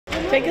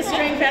Take a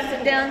string, pass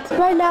it down.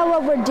 Right now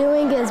what we're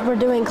doing is we're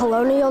doing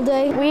Colonial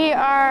Day. We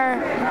are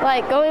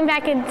like going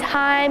back in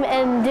time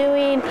and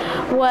doing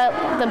what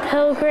the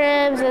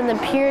Pilgrims and the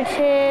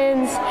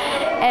Puritans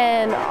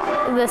and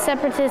the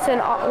Separatists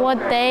and what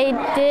they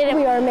did.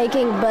 We are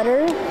making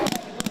butter,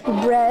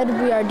 bread,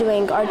 we are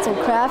doing arts and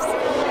crafts.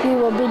 We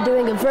will be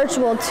doing a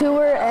virtual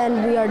tour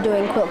and we are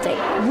doing quilting.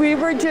 We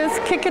were just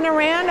kicking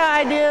around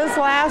ideas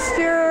last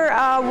year,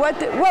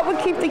 what would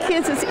keep the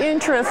kids'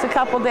 interest a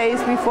couple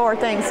days before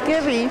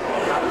Thanksgiving,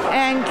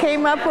 and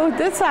came up with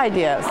this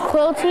idea.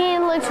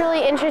 Quilting looks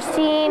really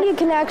interesting. You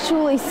can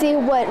actually see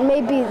what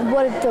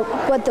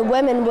the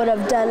women would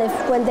have done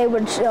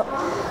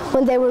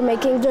when they were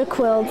making their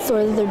quilts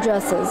or their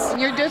dresses.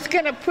 You're just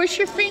going to push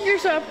your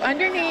fingers up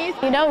underneath.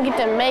 You don't get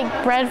to make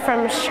bread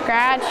from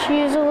scratch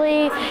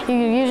usually.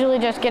 You usually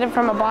just get it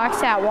from a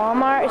box at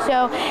Walmart.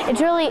 So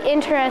it's really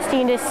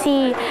interesting to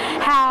see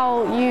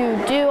how you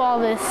do all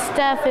this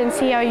stuff and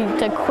see how you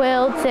do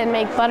quilts and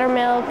make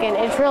buttermilk, and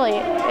it's really,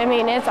 I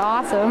mean, it's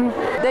awesome.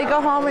 They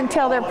go home and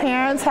tell their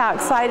parents how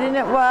exciting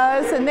it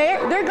was, and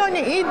they're going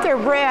to eat their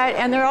bread,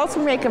 and they're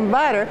also making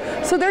butter,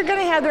 so they're going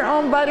to have their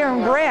own butter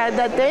and bread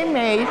that they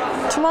made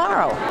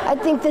tomorrow. I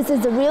think this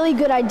is a really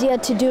good idea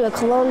to do a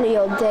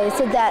Colonial Day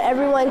so that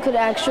everyone could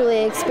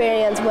actually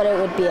experience what it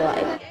would be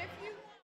like.